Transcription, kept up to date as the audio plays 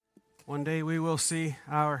One day we will see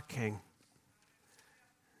our King.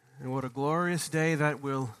 And what a glorious day that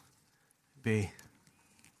will be.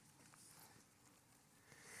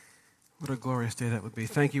 What a glorious day that would be.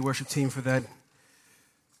 Thank you, worship team, for that,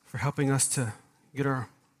 for helping us to get our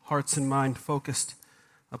hearts and mind focused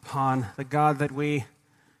upon the God that we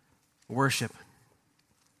worship.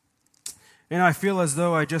 And I feel as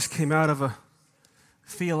though I just came out of a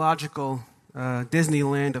theological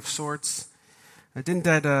Disneyland of sorts. Didn't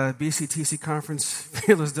that BCTC conference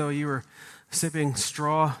feel as though you were sipping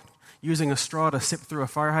straw, using a straw to sip through a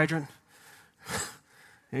fire hydrant?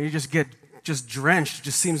 And you just get drenched.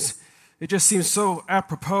 It just seems so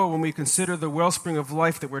apropos when we consider the wellspring of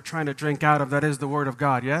life that we're trying to drink out of. That is the Word of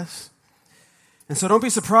God, yes? And so don't be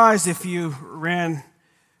surprised if you ran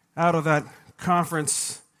out of that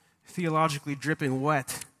conference theologically dripping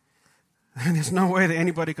wet. And there's no way that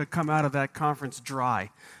anybody could come out of that conference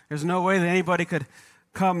dry. There's no way that anybody could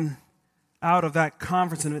come out of that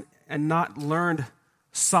conference and not learn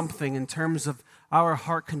something in terms of our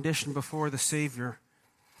heart condition before the Savior.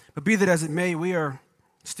 But be that as it may, we are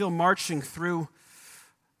still marching through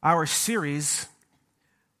our series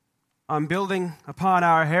on building upon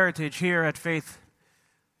our heritage here at Faith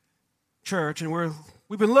Church. And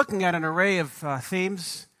we've been looking at an array of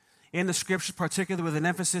themes in the Scriptures, particularly with an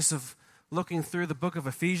emphasis of looking through the book of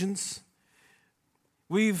Ephesians.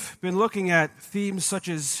 We've been looking at themes such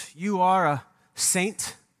as you are a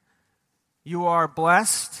saint, you are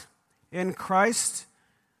blessed in Christ.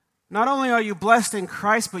 Not only are you blessed in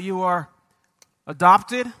Christ, but you are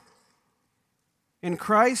adopted in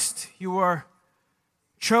Christ, you are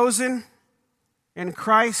chosen in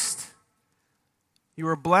Christ, you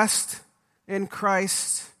are blessed in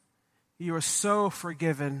Christ, you are so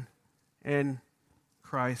forgiven in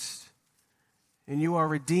Christ, and you are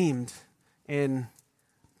redeemed in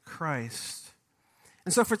Christ.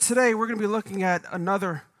 And so for today, we're going to be looking at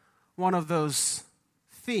another one of those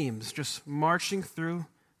themes, just marching through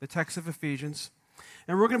the text of Ephesians.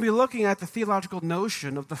 And we're going to be looking at the theological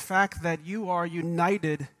notion of the fact that you are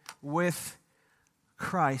united with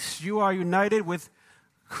Christ. You are united with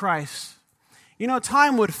Christ. You know,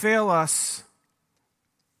 time would fail us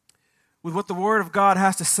with what the Word of God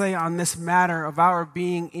has to say on this matter of our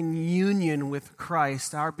being in union with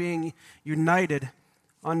Christ, our being united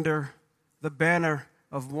under the banner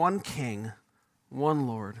of one King, one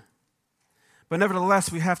Lord. But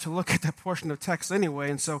nevertheless, we have to look at that portion of text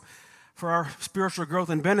anyway, and so for our spiritual growth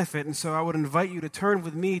and benefit, and so I would invite you to turn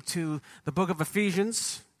with me to the book of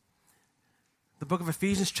Ephesians,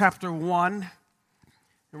 chapter 1,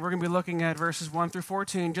 and we're going to be looking at verses 1 through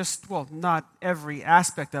 14, not every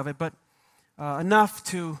aspect of it, but enough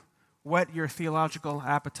to whet your theological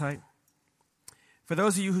appetite. For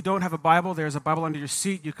those of you who don't have a Bible, there's a Bible under your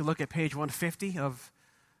seat. You can look at page 150 of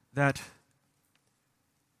that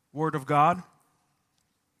Word of God.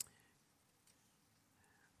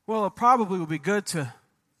 Well, it probably would be good to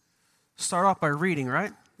start off by reading,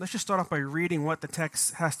 right? Let's just start off by reading what the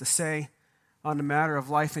text has to say on the matter of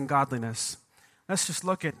life and godliness. Let's just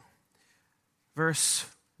look at verse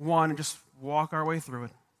 1 and just walk our way through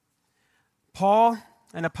it. Paul,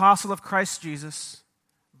 an apostle of Christ Jesus,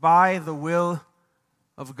 by the will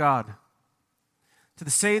of God. To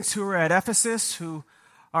the saints who are at Ephesus, who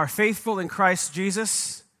are faithful in Christ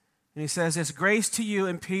Jesus, and he says, "There's grace to you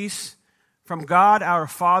and peace from God our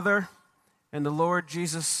Father and the Lord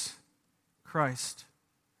Jesus Christ.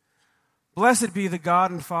 Blessed be the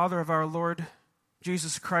God and Father of our Lord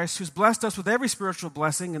Jesus Christ, who's blessed us with every spiritual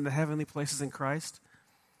blessing in the heavenly places in Christ."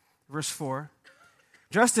 Verse 4,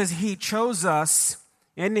 "Just as he chose us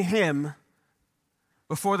in him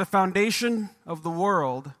before the foundation of the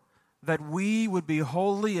world, that we would be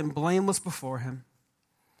holy and blameless before him.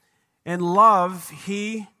 In love,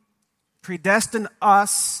 he predestined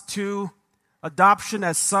us to adoption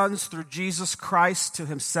as sons through Jesus Christ to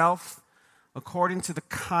himself, according to the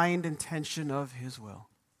kind intention of his will,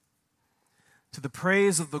 to the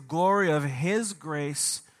praise of the glory of his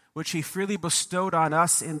grace, which he freely bestowed on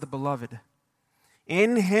us in the Beloved.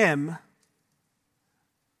 In him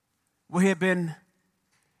we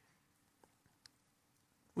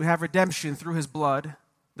have redemption through his blood,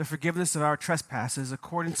 the forgiveness of our trespasses,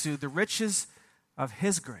 according to the riches of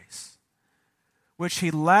his grace, which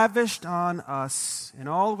he lavished on us. In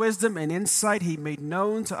all wisdom and insight he made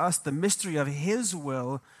known to us the mystery of his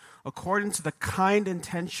will, according to the kind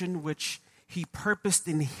intention which he purposed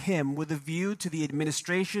in him, with a view to the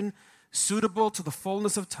administration suitable to the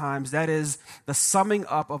fullness of times, that is, the summing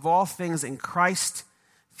up of all things in Christ,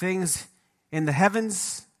 things in the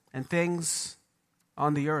heavens and things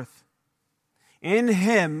on the earth. In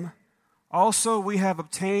him Also we have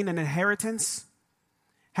obtained an inheritance,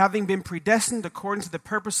 having been predestined according to the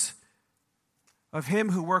purpose of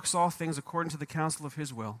him who works all things according to the counsel of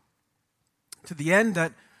his will, to the end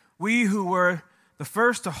that we who were the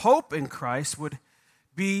first to hope in Christ would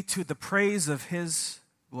be to the praise of his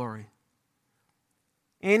glory.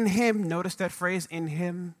 In him, notice that phrase, in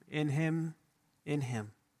him, in him, in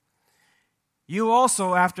him. You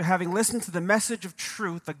also, after having listened to the message of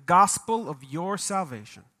truth, the gospel of your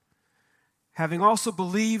salvation, having also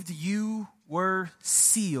believed, you were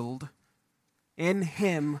sealed in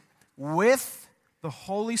him with the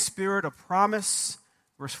Holy Spirit of promise,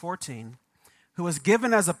 verse 14, who was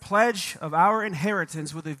given as a pledge of our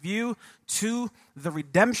inheritance with a view to the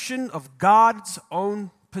redemption of God's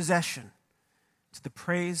own possession, to the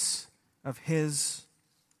praise of his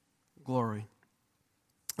glory.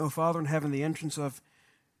 Oh, Father in heaven, the entrance of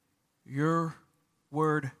your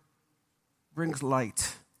word brings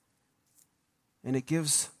light, and it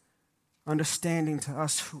gives understanding to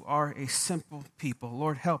us who are a simple people.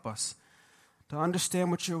 Lord, help us to understand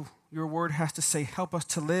what your word has to say. Help us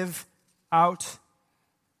to live out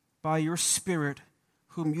by your Spirit,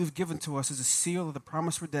 whom you've given to us as a seal of the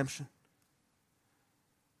promised redemption.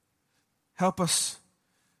 Help us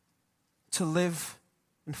to live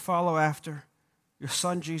and follow after your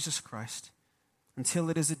Son, Jesus Christ, until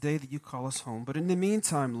it is a day that you call us home. But in the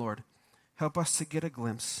meantime, Lord, help us to get a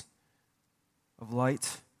glimpse of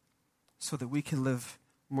light so that we can live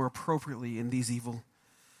more appropriately in these evil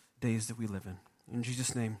days that we live in. In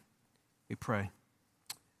Jesus' name we pray.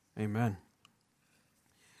 Amen.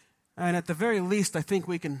 And at the very least, I think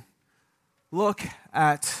we can look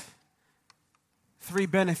at three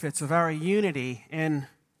benefits of our unity in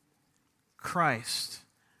Christ.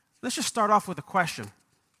 Let's just start off with a question.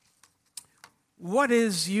 What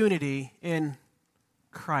is unity in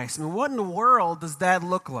Christ? I mean, what in the world does that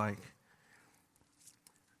look like?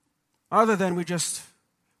 Other than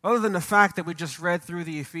the fact that we just read through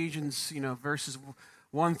the Ephesians, verses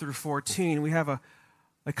 1 through 14, we have a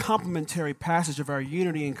complementary passage of our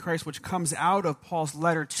unity in Christ, which comes out of Paul's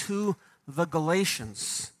letter to the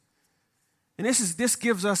Galatians. And this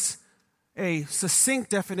gives us a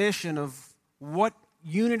succinct definition of what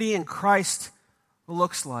unity in Christ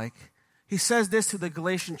looks like. He says this to the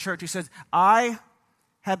Galatian church. He says, I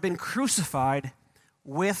have been crucified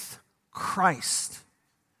with Christ.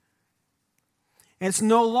 And it's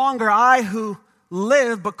no longer I who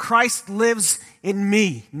live, but Christ lives in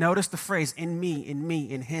me. Notice the phrase, in me,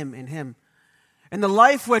 in him, in him. And the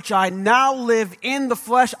life which I now live in the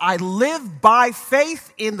flesh, I live by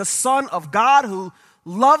faith in the Son of God who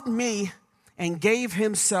loved me and gave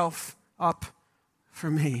himself up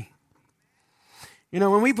for me.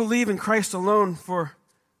 When we believe in Christ alone for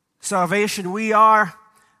salvation, we are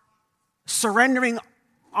surrendering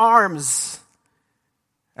arms,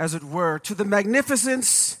 as it were, to the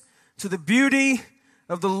magnificence, to the beauty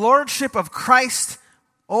of the lordship of Christ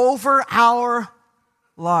over our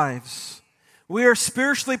lives. We are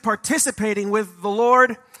spiritually participating with the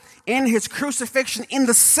Lord in his crucifixion in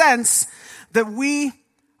the sense that we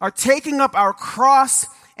are taking up our cross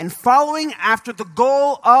and following after the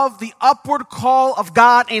goal of the upward call of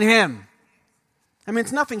God in him. I mean,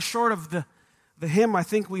 it's nothing short of the hymn I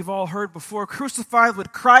think we've all heard before. Crucified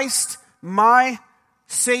with Christ, my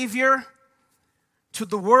Savior, to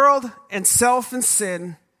the world and self and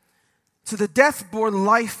sin, to the death-born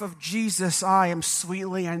life of Jesus, I am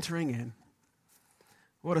sweetly entering in.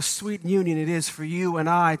 What a sweet union it is for you and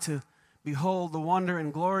I to behold the wonder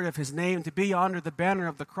and glory of his name, to be under the banner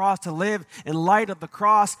of the cross, to live in light of the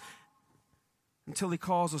cross until he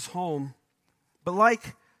calls us home. But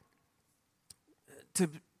to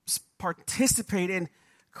participate in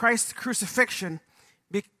Christ's crucifixion,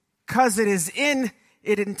 because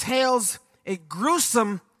it entails a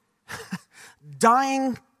gruesome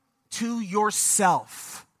dying to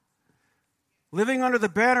yourself. Living under the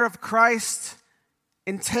banner of Christ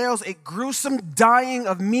entails a gruesome dying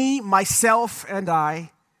of me, myself, and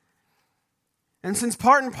I. And since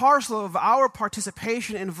part and parcel of our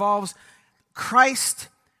participation involves Christ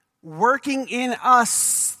working in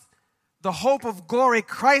us the hope of glory,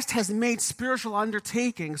 Christ has made spiritual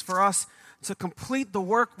undertakings for us to complete the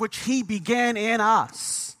work which he began in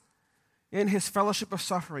us, in his fellowship of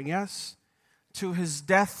suffering, yes, to his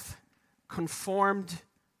death conformed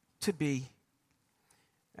to be.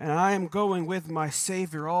 And I am going with my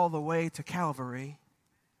Savior all the way to Calvary.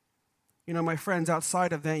 My friends,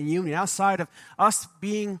 outside of that union, outside of us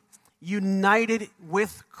being united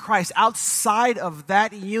with Christ, outside of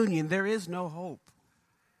that union, there is no hope.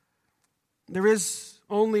 There is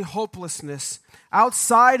only hopelessness.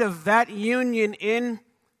 Outside of that union in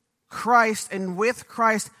Christ and with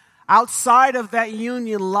Christ, outside of that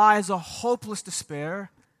union lies a hopeless despair.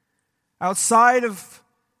 Outside of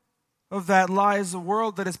that lies a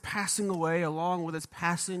world that is passing away along with its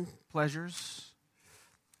passing pleasures.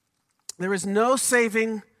 There is no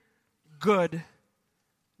saving good.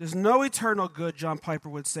 There's no eternal good, John Piper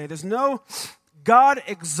would say. There's no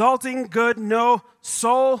God-exalting good, no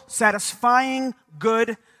soul-satisfying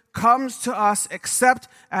good comes to us except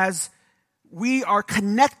as we are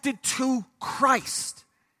connected to Christ.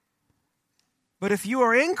 But if you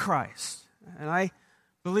are in Christ, and I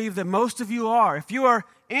believe that most of you are, if you are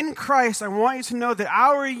in Christ, I want you to know that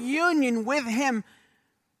our union with Him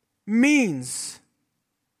means,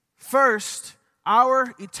 first,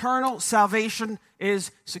 our eternal salvation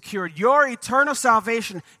is secured. Your eternal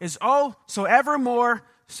salvation is so evermore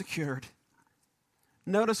secured.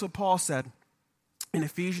 Notice what Paul said in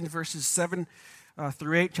Ephesians verses 7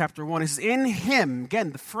 through 8, chapter 1. It says, in Him,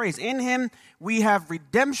 again the phrase, in Him we have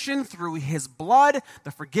redemption through His blood,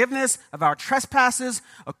 the forgiveness of our trespasses,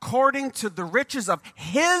 according to the riches of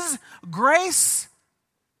His grace,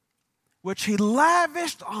 which He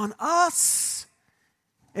lavished on us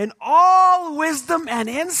in all wisdom and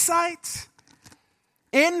insight.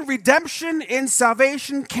 In redemption, in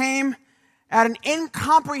salvation came at an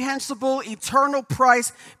incomprehensible eternal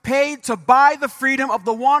price paid to buy the freedom of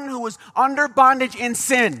the one who was under bondage in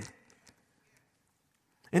sin.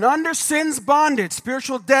 And under sin's bondage,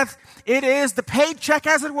 spiritual death, it is the paycheck,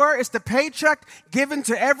 as it were. It's the paycheck given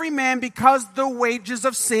to every man because the wages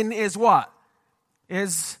of sin is what?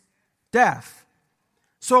 Is death.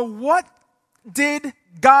 So what did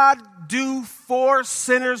God do for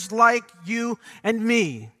sinners like you and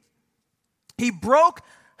me? He broke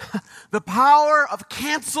the power of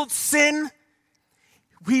canceled sin.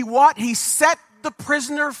 He set the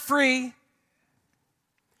prisoner free.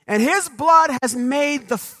 And His blood has made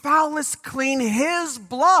the foulest clean. His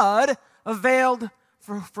blood availed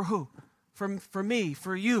for who? For me,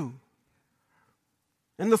 for you.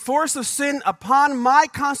 And the force of sin upon my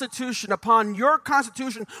constitution, upon your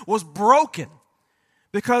constitution, was broken.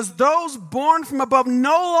 Because those born from above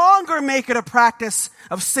no longer make it a practice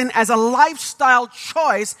of sin as a lifestyle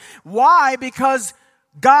choice. Why? Because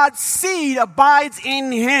God's seed abides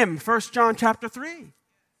in Him. 1 John chapter 3.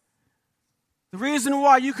 The reason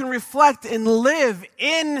why you can reflect and live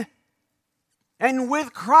in and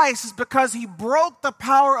with Christ is because He broke the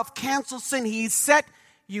power of canceled sin. He set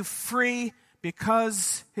you free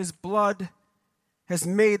because His blood has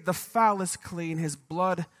made the foulest clean. His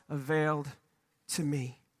blood availed to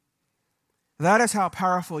me. That is how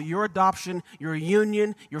powerful your adoption, your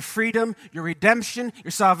union, your freedom, your redemption,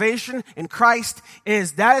 your salvation in Christ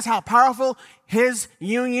is. That is how powerful His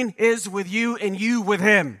union is with you and you with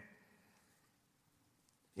Him.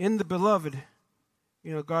 In the beloved,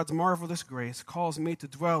 God's marvelous grace calls me to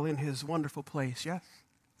dwell in His wonderful place, yes?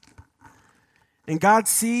 And God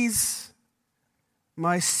sees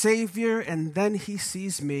my Savior, and then He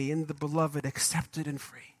sees me in the beloved, accepted and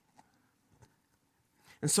free.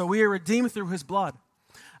 And so we are redeemed through His blood.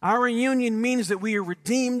 Our union means that we are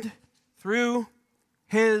redeemed through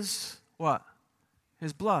His what?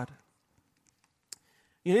 His blood.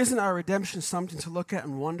 Isn't our redemption something to look at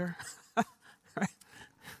and wonder? Right?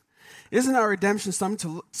 Isn't our redemption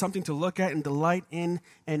something to look at and delight in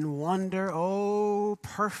and wonder? Oh,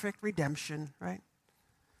 perfect redemption, right?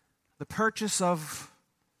 The purchase of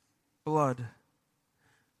blood.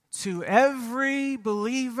 To every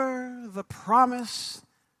believer, the promise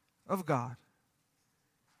of God.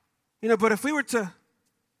 But if we were to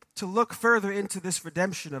look further into this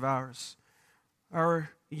redemption of ours,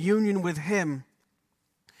 our union with Him,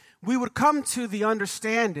 we would come to the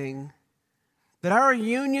understanding that our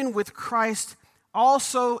union with Christ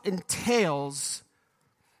also entails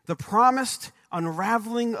the promised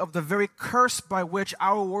unraveling of the very curse by which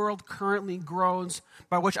our world currently groans,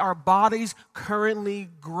 by which our bodies currently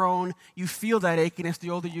groan. You feel that achiness the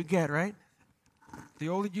older you get, right? The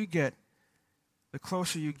older you get, the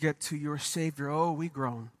closer you get to your Savior. Oh, we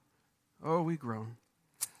groan. Oh, we groan.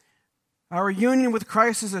 Our union with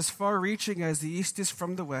Christ is as far-reaching as the east is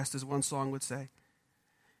from the west, as one song would say.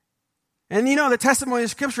 And the testimony of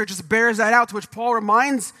Scripture just bears that out, to which Paul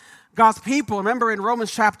reminds God's people. Remember in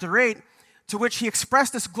Romans chapter 8, to which he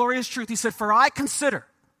expressed this glorious truth. He said, "For I consider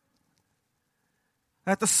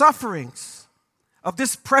that the sufferings of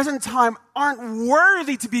this present time aren't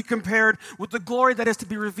worthy to be compared with the glory that is to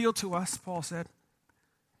be revealed to us," Paul said.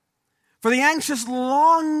 "For the anxious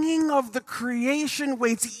longing of the creation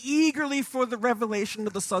waits eagerly for the revelation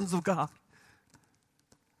of the sons of God.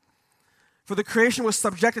 For the creation was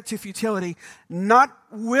subjected to futility, not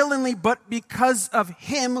willingly, but because of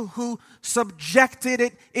him who subjected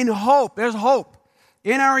it in hope. There's hope.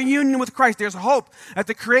 In our union with Christ, there's hope that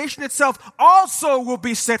the creation itself also will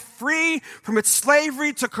be set free from its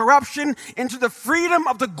slavery to corruption into the freedom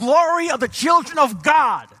of the glory of the children of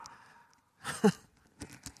God.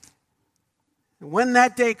 When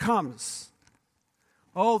that day comes,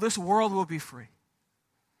 oh, this world will be free.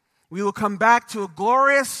 We will come back to a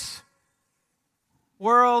glorious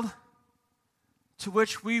world to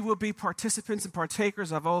which we will be participants and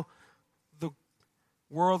partakers of. Oh, the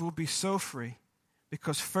world will be so free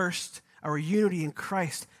because first, our unity in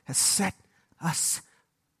Christ has set us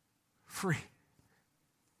free.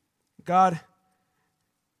 And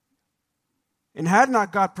had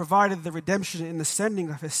not God provided the redemption in the sending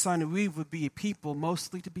of his Son, we would be a people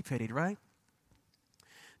mostly to be pitied, right?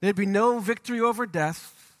 There'd be no victory over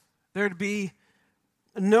death. There'd be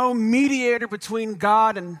no mediator between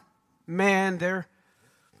God and man. There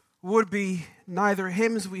would be neither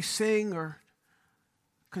hymns we sing or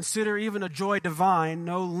consider even a joy divine,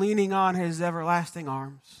 no leaning on his everlasting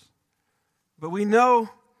arms. But we know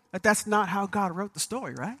that that's not how God wrote the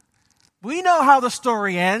story, right? We know how the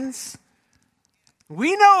story ends.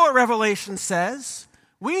 We know what Revelation says.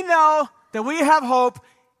 We know that we have hope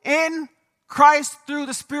in Christ through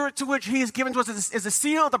the Spirit to which he has given to us as a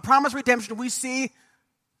seal of the promised redemption. We see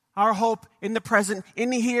our hope in the present, in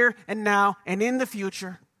the here and now, and in the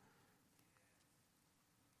future.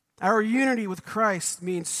 Our unity with Christ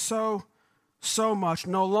means so much.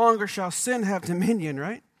 No longer shall sin have dominion,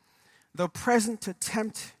 right? Though present to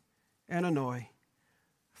tempt and annoy.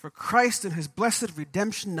 For Christ and his blessed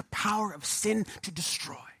redemption, the power of sin to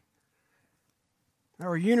destroy.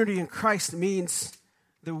 Our unity in Christ means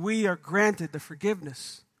that we are granted the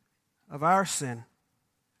forgiveness of our sin.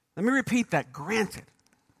 Let me repeat that, granted.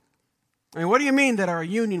 I mean, what do you mean that our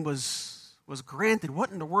union was granted?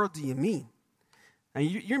 What in the world do you mean? And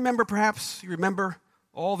you remember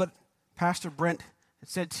all that Pastor Brent had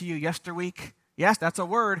said to you yesterweek? Yes, that's a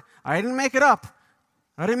word. I didn't make it up.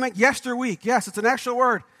 I didn't make yesterweek. Yes, it's an actual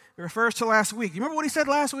word. It refers to last week. You remember what he said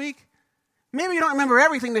last week? Maybe you don't remember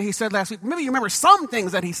everything that he said last week. Maybe you remember some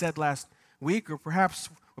things that he said last week, or perhaps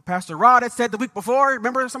what Pastor Rod had said the week before.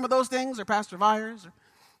 Remember some of those things? Or Pastor Vyers?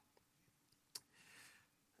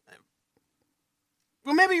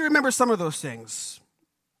 Well, maybe you remember some of those things.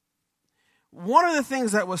 One of the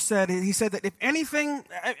things that was said, he said that if anything,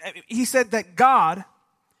 he said that God,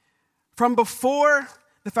 from before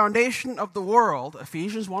the foundation of the world,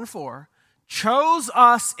 Ephesians 1:4, chose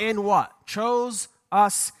us in what? Chose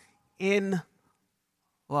us in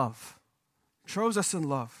love. Chose us in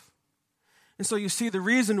love. And so you see the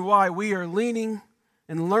reason why we are leaning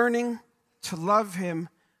and learning to love him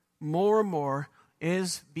more and more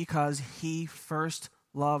is because he first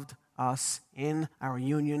loved us in our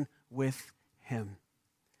union with him.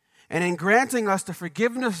 And in granting us the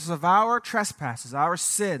forgiveness of our trespasses, our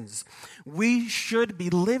sins, we should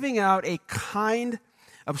be living out a kind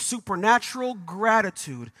of supernatural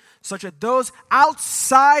gratitude, such that those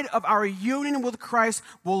outside of our union with Christ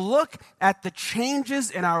will look at the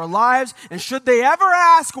changes in our lives, and should they ever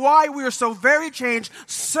ask why we are so very changed,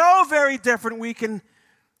 so very different, we can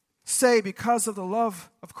say, because of the love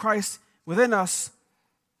of Christ within us,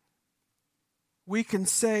 we can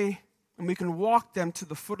say, and we can walk them to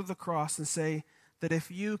the foot of the cross and say that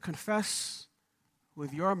if you confess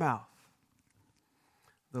with your mouth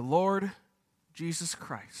the Lord Jesus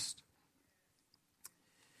Christ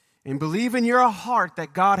and believe in your heart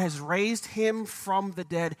that God has raised him from the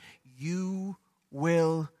dead, you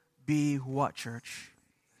will be what, church?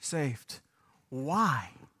 Saved.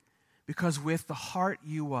 Why? Because with the heart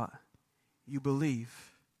you what? You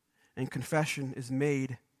believe, and confession is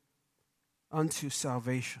made unto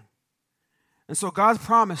salvation. And so God's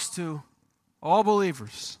promise to all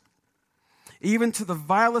believers, even to the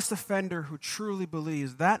vilest offender who truly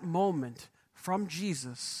believes, that moment from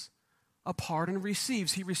Jesus, a pardon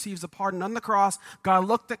receives. He receives a pardon on the cross. God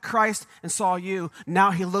looked at Christ and saw you.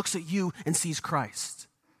 Now he looks at you and sees Christ.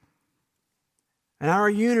 And our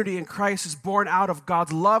unity in Christ is born out of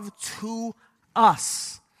God's love to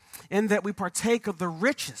us, in that we partake of the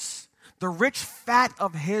riches, the rich fat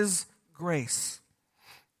of his grace.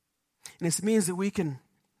 And this means that we can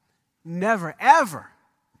never, ever,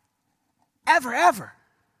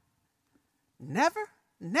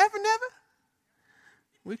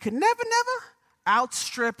 we can never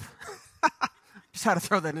outstrip, just had to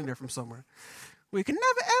throw that in there from somewhere. We can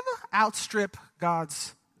never, ever outstrip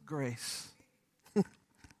God's grace.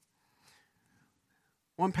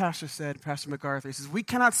 One pastor said, Pastor MacArthur, he says, we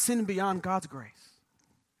cannot sin beyond God's grace.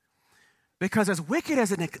 Because as wicked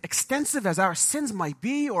as and extensive as our sins might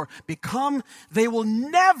be or become, they will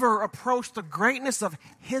never approach the greatness of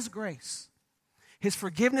his grace. His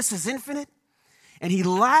forgiveness is infinite, and he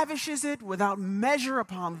lavishes it without measure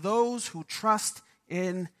upon those who trust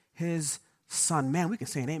in his Son. Man, we can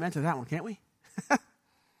say an amen to that one, can't we?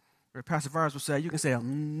 Or Pastor Vars will say, you can say,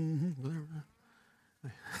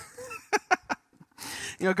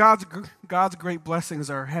 God's great blessings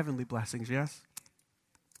are heavenly blessings, yes?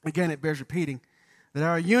 Again, it bears repeating that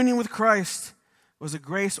our union with Christ was a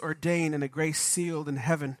grace ordained and a grace sealed in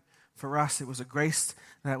heaven for us. It was a grace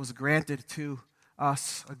that was granted to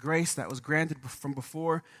us, a grace that was granted from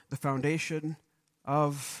before the foundation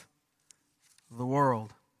of the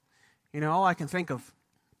world. All I can think of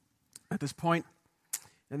at this point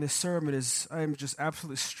in this sermon is I am just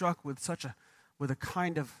absolutely struck with with a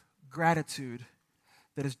kind of gratitude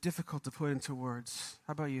that is difficult to put into words.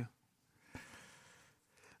 How about you?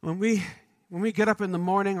 When we get up in the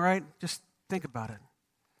morning, right? Just think about it.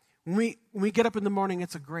 When we get up in the morning,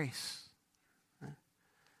 it's a grace. Right?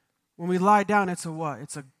 When we lie down, it's a what?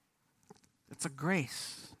 It's a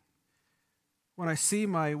grace. When I see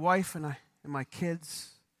my wife and my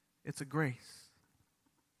kids, it's a grace.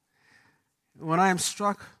 When I am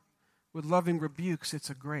struck with loving rebukes, it's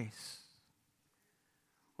a grace.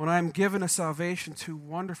 When I am given a salvation too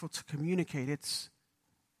wonderful to communicate, it's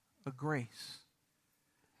a grace.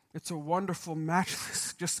 It's a wonderful,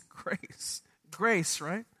 matchless, just grace. Grace,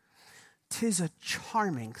 right? 'Tis a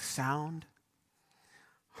charming sound,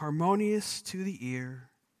 harmonious to the ear,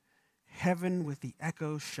 heaven with the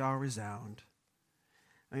echoes shall resound.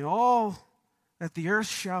 All that the earth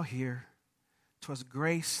shall hear, 'twas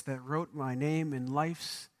grace that wrote my name in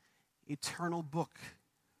life's eternal book.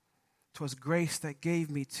 'Twas grace that gave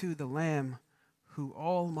me to the Lamb who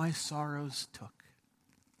all my sorrows took.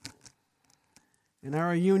 And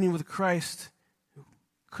our union with Christ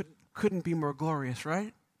couldn't be more glorious,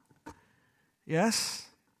 right? Yes?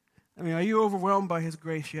 Are you overwhelmed by his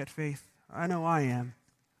grace yet, Faith? I know I am.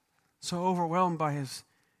 So overwhelmed by his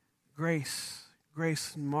grace,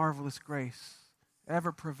 marvelous grace,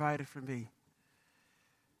 ever provided for me.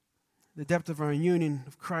 The depth of our union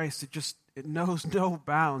of Christ, it knows no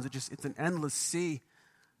bounds. It's an endless sea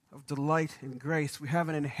of delight and grace. We have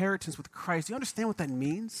an inheritance with Christ. Do you understand what that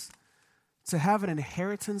means? To have an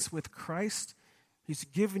inheritance with Christ, he's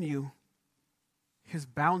given you his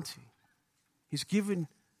bounty. He's given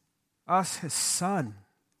us his Son.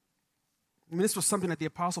 This was something that the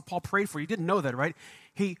Apostle Paul prayed for. You didn't know that, right?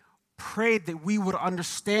 He prayed that we would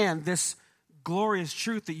understand this glorious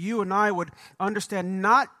truth, that you and I would understand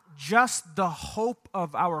not just the hope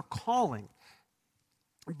of our calling,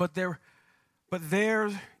 but their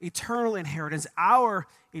eternal inheritance, our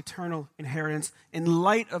eternal inheritance in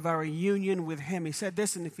light of our union with him. He said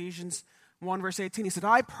this in Ephesians 1, verse 18. He said,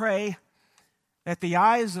 I pray that the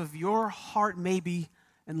eyes of your heart may be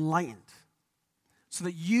enlightened, so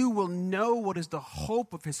that you will know what is the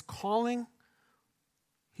hope of his calling.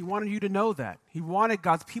 He wanted you to know that. He wanted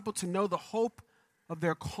God's people to know the hope of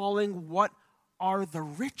their calling. What are the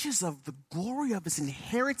riches of the glory of his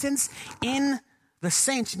inheritance in the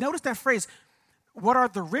saints? Notice that phrase. What are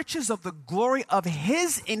the riches of the glory of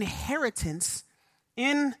his inheritance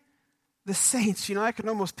in the saints? I can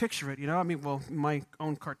almost picture it, in my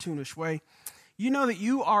own cartoonish way. You know that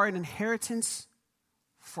you are an inheritance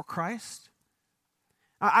for Christ.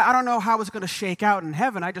 I don't know how it's going to shake out in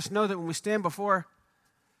heaven. I just know that when we stand before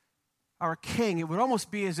our King, it would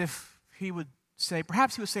almost be as if he would say,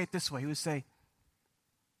 perhaps he would say it this way. He would say,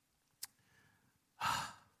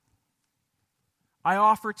 I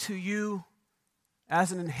offer to you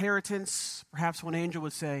as an inheritance, perhaps one angel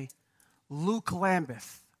would say, Luke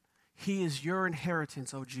Lambeth, he is your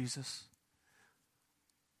inheritance, O Jesus.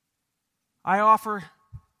 I offer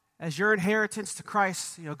as your inheritance to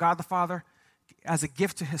Christ, God the Father, as a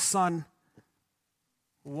gift to his Son,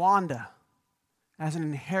 Wanda, as an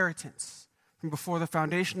inheritance from before the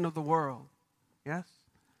foundation of the world. Yes?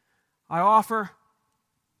 I offer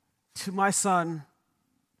to my son,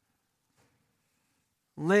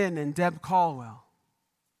 Lynn and Deb Caldwell,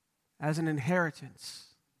 as an inheritance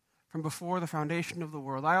from before the foundation of the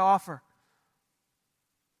world. I offer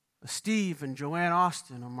Steve and Joanne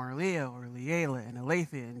Austin, or Marlia, or Leela, and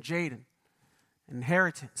Alethea, and Jaden, an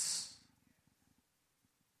inheritance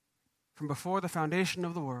from before the foundation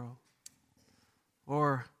of the world.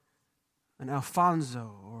 Or an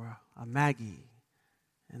Alfonso, or a Maggie,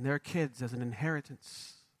 and their kids as an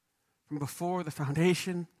inheritance from before the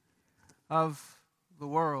foundation of the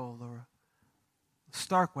world, or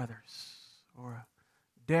Starkweathers, or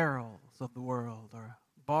Daryl's of the world, or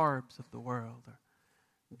Barb's of the world, or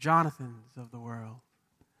Jonathans of the world,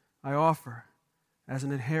 I offer as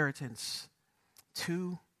an inheritance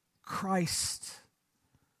to Christ,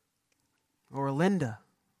 or Linda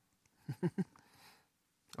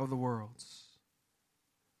of the worlds.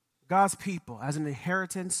 God's people as an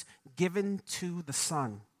inheritance given to the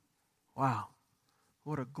Son. Wow,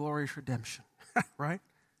 what a glorious redemption, right?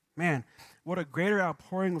 Man, what a greater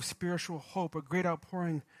outpouring of spiritual hope, a great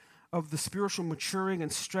outpouring of the spiritual maturing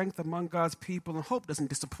and strength among God's people. And hope doesn't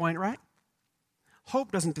disappoint, right?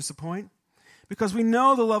 Hope doesn't disappoint because we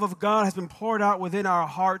know the love of God has been poured out within our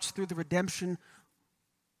hearts through the redemption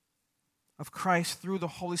of Christ, through the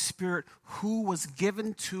Holy Spirit who was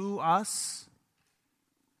given to us.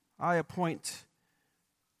 I appoint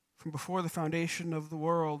from before the foundation of the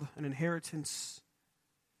world an inheritance,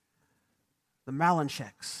 the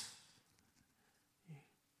Malincheks.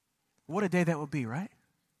 What a day that will be, right?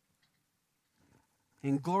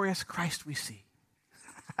 In glorious Christ we see.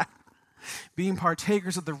 Being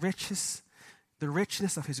partakers of the richness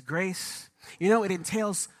of his grace. You know, it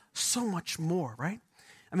entails so much more, right?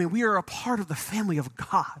 I mean, we are a part of the family of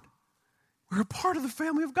God. We're a part of the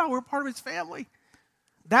family of God. We're a part of his family.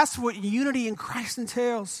 That's what unity in Christ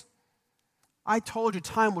entails. I told you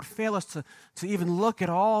time would fail us to even look at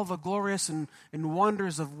all the glorious and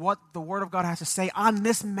wonders of what the Word of God has to say on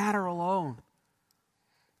this matter alone.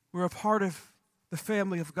 We're a part of the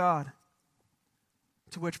family of God,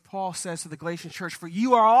 to which Paul says to the Galatian church, for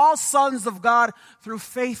you are all sons of God through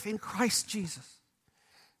faith in Christ Jesus.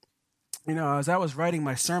 You know, as I was writing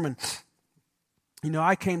my sermon,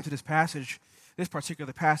 I came to this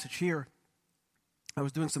particular passage here. I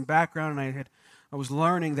was doing some background and I was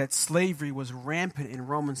learning that slavery was rampant in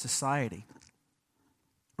Roman society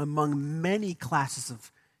among many classes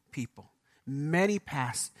of people, many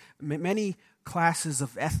classes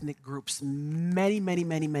of ethnic groups, many.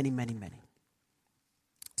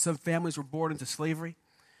 Some families were born into slavery.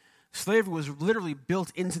 Slavery was literally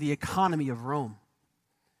built into the economy of Rome.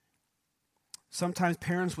 Sometimes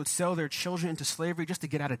parents would sell their children into slavery just to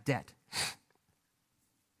get out of debt.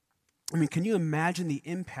 I mean, can you imagine the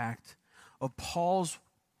impact of Paul's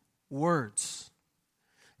words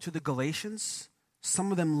to the Galatians,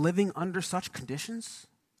 some of them living under such conditions?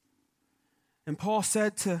 And Paul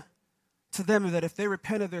said to them that if they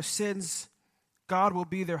repent of their sins, God will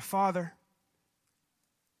be their Father,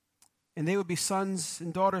 and they would be sons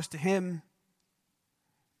and daughters to him.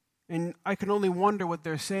 And I can only wonder what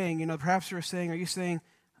they're saying. Perhaps they're saying, are you saying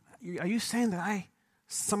that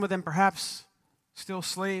some of them perhaps still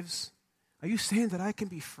slaves, are you saying that I can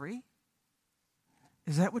be free?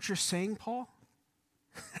 Is that what you're saying, Paul?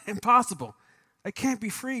 Impossible. I can't be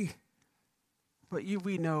free. But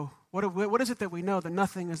we know. What is it that we know? That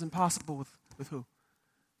nothing is impossible with who?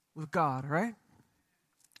 With God, right?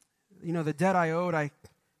 The debt I owed, I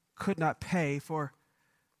could not pay, for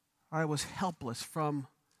I was helpless from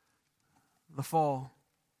the fall.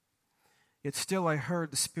 Yet still I heard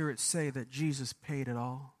the Spirit say that Jesus paid it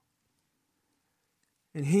all.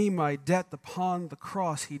 And he, my debt upon the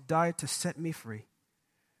cross, he died to set me free.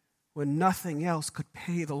 When nothing else could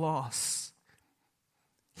pay the loss,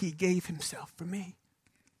 he gave himself for me.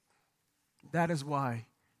 That is why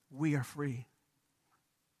we are free.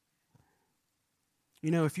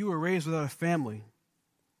 If you were raised without a family,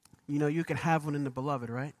 you can have one in the beloved,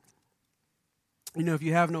 right? If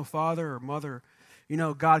you have no father or mother,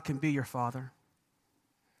 God can be your father.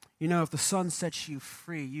 If the Son sets you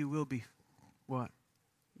free, you will be what?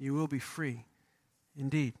 You will be free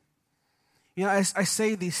indeed. I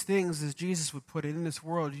say these things as Jesus would put it. In this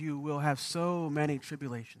world, you will have so many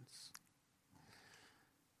tribulations.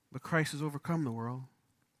 But Christ has overcome the world.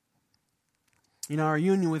 Our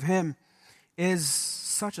union with him is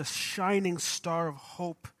such a shining star of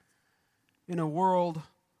hope in a world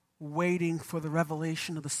waiting for the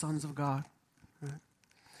revelation of the sons of God.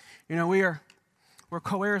 Right? We're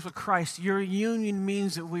co-heirs with Christ. Your union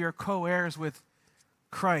means that we are co-heirs with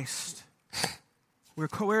Christ. We're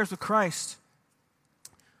co-heirs with Christ.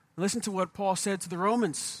 Listen to what Paul said to the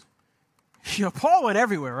Romans. Paul went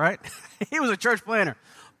everywhere, right? He was a church planner.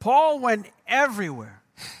 Paul went everywhere.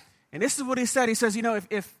 And this is what he said. He says,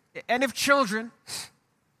 if children,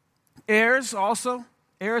 heirs also,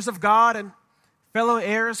 heirs of God and fellow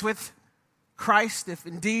heirs with Christ, if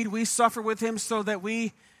indeed we suffer with him, so that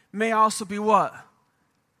we may also be what?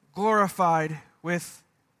 Glorified with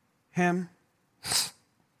him.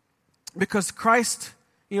 Because Christ,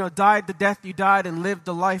 died the death you died and lived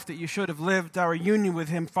the life that you should have lived, our union with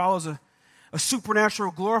him follows a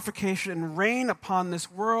supernatural glorification and reign upon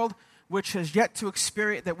this world which has yet to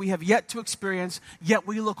experience, that we have yet to experience, yet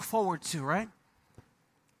we look forward to, right?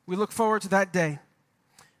 We look forward to that day.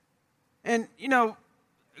 And,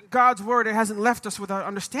 God's word, it hasn't left us without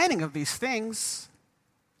understanding of these things.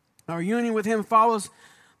 Our union with him follows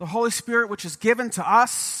the Holy Spirit, which is given to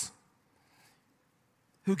us,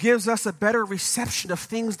 who gives us a better reception of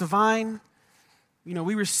things divine.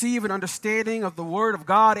 We receive an understanding of the word of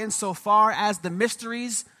God insofar as the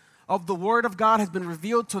mysteries of the word of God has been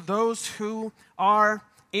revealed to those who are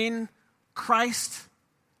in Christ.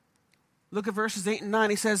 Look at verses 8 and 9.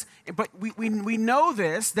 He says, but we know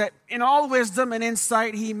this, that in all wisdom and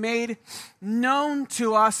insight he made known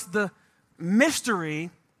to us the mystery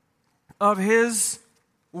of his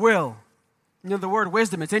will. The word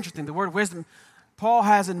wisdom, it's interesting. The word wisdom, Paul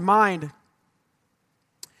has in mind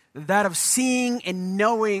that of seeing and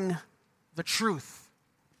knowing the truth.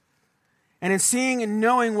 And in seeing and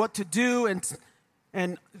knowing what to do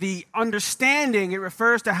and the understanding, it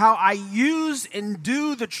refers to how I use and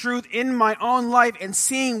do the truth in my own life and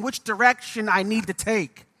seeing which direction I need to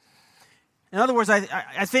take. In other words, I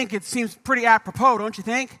think it seems pretty apropos, don't you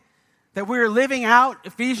think? That we're living out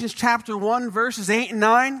Ephesians chapter 1, verses 8 and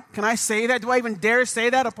 9. Can I say that? Do I even dare say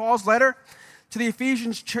that of Paul's letter to the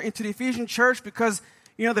Ephesian church? Because,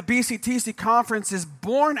 the BCTC conference is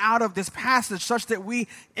born out of this passage such that we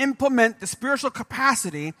implement the spiritual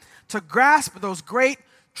capacity to grasp those great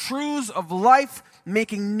truths of life,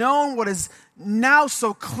 making known what is now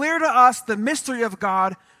so clear to us, the mystery of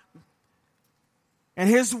God and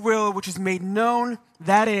his will, which is made known.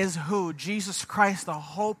 That is who? Jesus Christ, the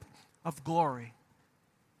hope of glory.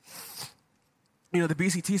 The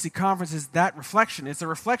BCTC conference is that reflection. It's a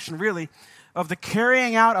reflection, really, of the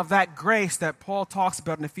carrying out of that grace that Paul talks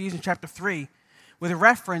about in Ephesians chapter 3, with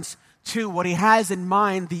reference to what he has in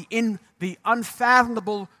mind, the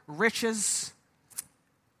unfathomable riches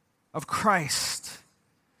of Christ.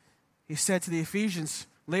 He said to the Ephesians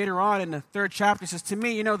later on in the 3rd chapter, he says, to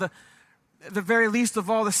me, the very least of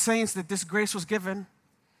all the saints, that this grace was given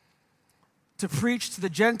to preach to the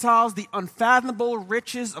Gentiles the unfathomable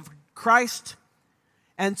riches of Christ,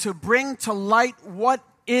 and to bring to light what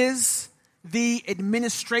is the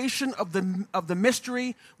administration of the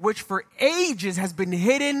mystery, which for ages has been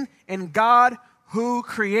hidden in God who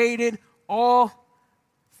created all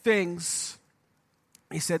things.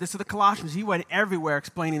 He said this to the Colossians. He went everywhere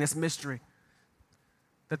explaining this mystery,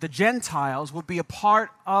 that the Gentiles would be a part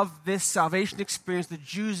of this salvation experience the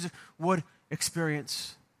Jews would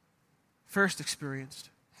first experienced.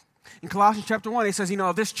 In Colossians chapter 1, he says,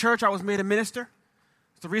 of this church I was made a minister.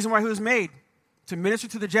 It's the reason why he was made, to minister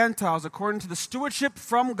to the Gentiles according to the stewardship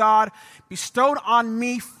from God bestowed on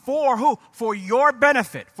me for who? For your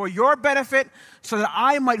benefit, so that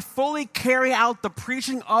I might fully carry out the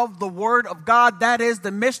preaching of the word of God. That is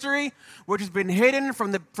the mystery which has been hidden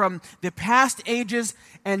from the past ages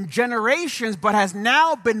and generations, but has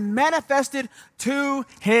now been manifested to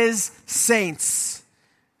his saints.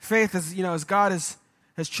 Faith is, as God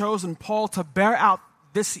has chosen Paul to bear out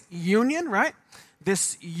this union, right?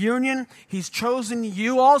 This union, he's chosen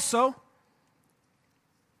you also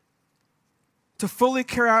to fully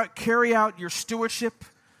carry out your stewardship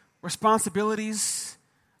responsibilities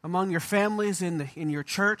among your families in your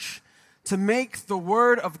church, to make the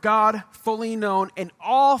word of God fully known in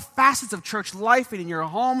all facets of church life and in your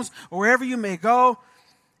homes, wherever you may go,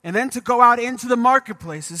 and then to go out into the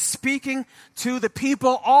marketplaces, speaking to the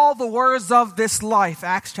people all the words of this life,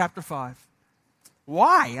 Acts chapter 5.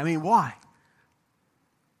 Why? Why?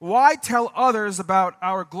 Why tell others about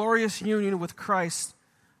our glorious union with Christ?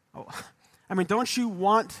 Don't you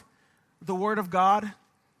want the word of God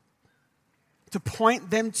to point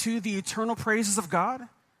them to the eternal praises of God?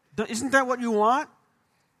 Isn't that what you want?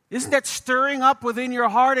 Isn't that stirring up within your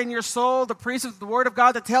heart and your soul the praises of the word of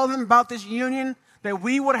God, to tell them about this union that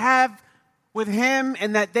we would have with him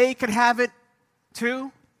and that they could have it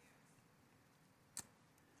too?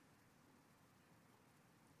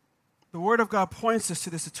 The word of God points us to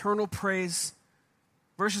this eternal praise.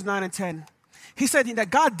 Verses 9 and 10. He said that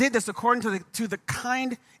God did this according to the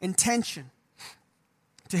kind intention,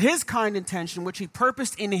 to his kind intention, which he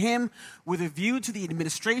purposed in him with a view to the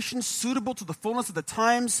administration suitable to the fullness of the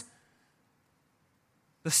times,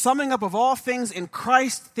 the summing up of all things in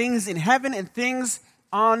Christ, things in heaven and things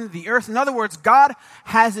on the earth. In other words, God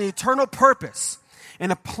has an eternal purpose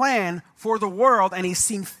and a plan for the world, and he's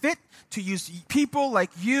seen fit to use people like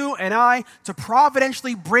you and I to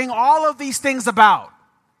providentially bring all of these things about.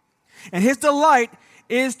 And his delight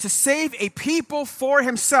is to save a people for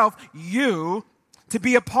himself, you, to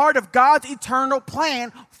be a part of God's eternal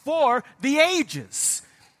plan for the ages.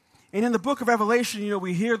 And in the book of Revelation,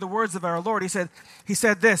 we hear the words of our Lord. He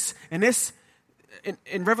said this,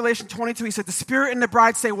 in Revelation 22, he said, the Spirit and the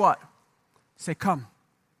bride say what? Say, come.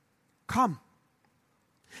 come.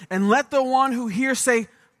 And let the one who hears say,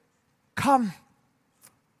 come.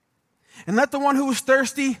 And let the one who is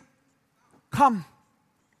thirsty come.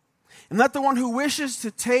 And let the one who wishes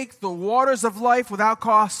to take the waters of life without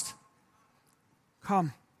cost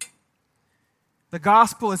come. The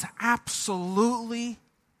gospel is absolutely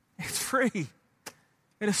free.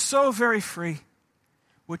 It is so very free,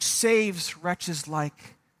 which saves wretches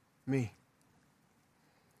like me.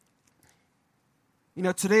 You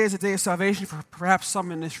know, today is a day of salvation for perhaps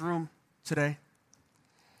some in this room today.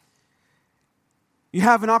 You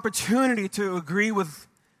have an opportunity to agree with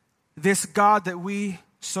this God that we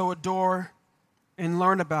so adore and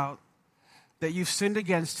learn about, that you've sinned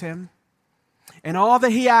against him, and all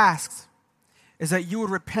that he asks is that you would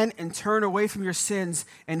repent and turn away from your sins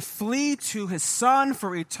and flee to his Son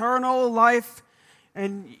for eternal life.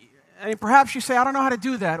 And perhaps you say, I don't know how to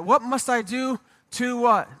do that. What must I do to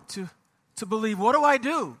what? To believe. What do I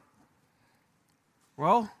do?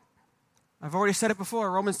 Well, I've already said it before,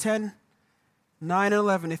 Romans 10, 9 and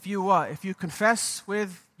 11. If you what? If you confess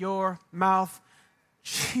with your mouth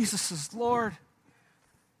Jesus is Lord,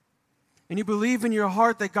 and you believe in your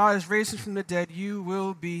heart that God has raised him from the dead, you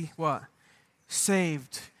will be what?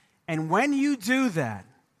 Saved. And when you do that,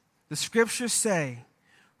 the scriptures say,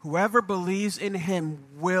 whoever believes in him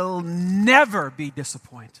will never be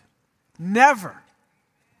disappointed. Never.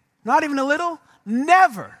 Not even a little?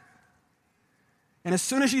 Never. And as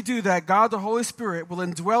soon as you do that, God the Holy Spirit will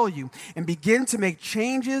indwell you and begin to make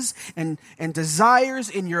changes and desires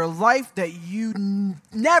in your life that you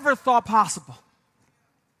never thought possible.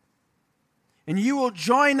 And you will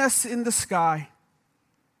join us in the sky.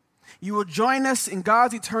 You will join us in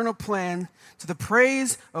God's eternal plan to the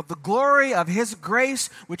praise of the glory of his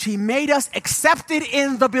grace, which he made us accepted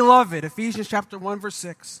in the beloved. Ephesians chapter 1, verse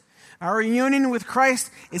 6. Our union with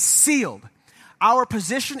Christ is sealed. Our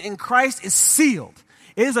position in Christ is sealed.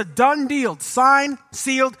 It is a done deal. Signed,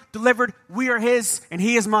 sealed, delivered. We are his and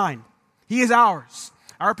he is mine. He is ours.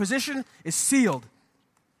 Our position is sealed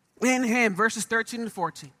in him. Verses 13 and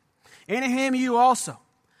 14. In him you also,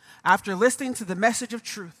 after listening to the message of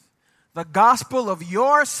truth, the gospel of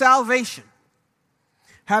your salvation,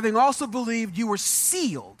 having also believed, you were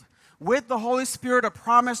sealed with the Holy Spirit of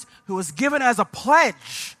promise, who was given as a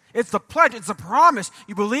pledge. It's the pledge. It's a promise.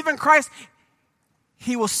 You believe in Christ,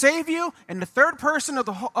 he will save you, and the third person of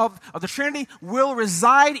the Trinity will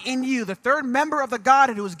reside in you. The third member of the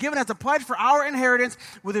Godhead who was given as a pledge for our inheritance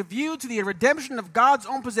with a view to the redemption of God's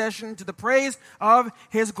own possession to the praise of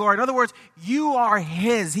his glory. In other words, you are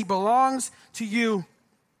his. He belongs to you.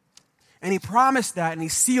 And he promised that, and he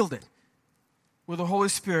sealed it with the Holy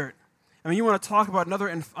Spirit. I mean, you want to talk about another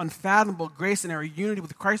unfathomable grace in our unity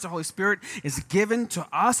with Christ. The Holy Spirit is given to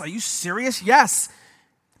us. Are you serious? Yes.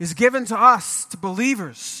 Is given to us, to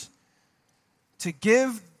believers, to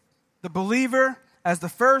give the believer as the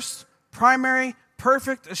first, primary,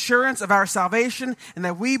 perfect assurance of our salvation, and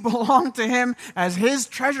that we belong to him as his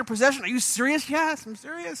treasure possession. Are you serious? Yes, I'm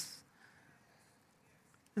serious.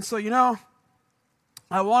 And so,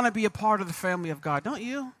 I want to be a part of the family of God, don't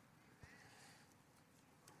you?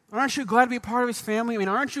 Aren't you glad to be a part of his family? I mean,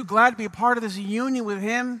 aren't you glad to be a part of this union with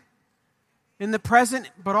him in the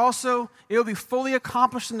present, but also it will be fully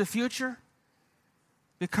accomplished in the future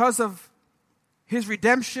because of his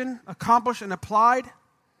redemption accomplished and applied?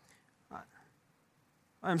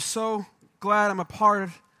 I'm so glad I'm a part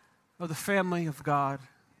of the family of God.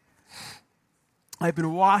 I've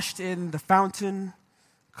been washed in the fountain,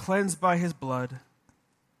 cleansed by his blood.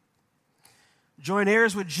 Join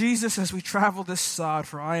heirs with Jesus as we travel this sod,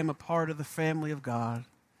 for I am a part of the family of God.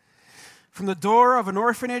 From the door of an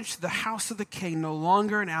orphanage to the house of the king, no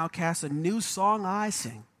longer an outcast, a new song I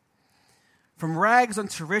sing. From rags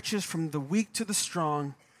unto riches, from the weak to the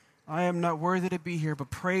strong, I am not worthy to be here, but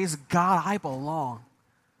praise God, I belong.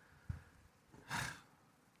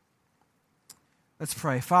 Let's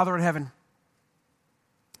pray. Father in heaven,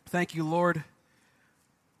 thank you, Lord,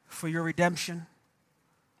 for your redemption.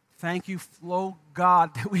 Thank you, oh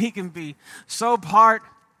God, that we can be so part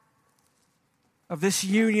of this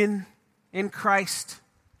union in Christ.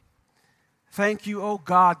 Thank you, oh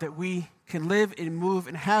God, that we can live and move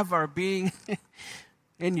and have our being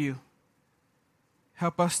in you.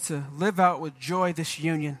 Help us to live out with joy this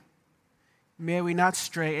union. May we not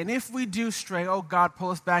stray. And if we do stray, oh God,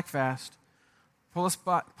 pull us back fast. Pull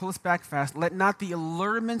us back fast. Let not the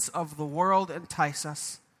allurements of the world entice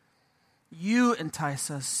us. You entice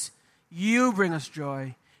us. You bring us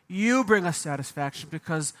joy. You bring us satisfaction,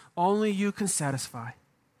 because only you can satisfy.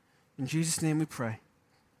 In Jesus' name we pray.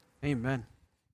 Amen.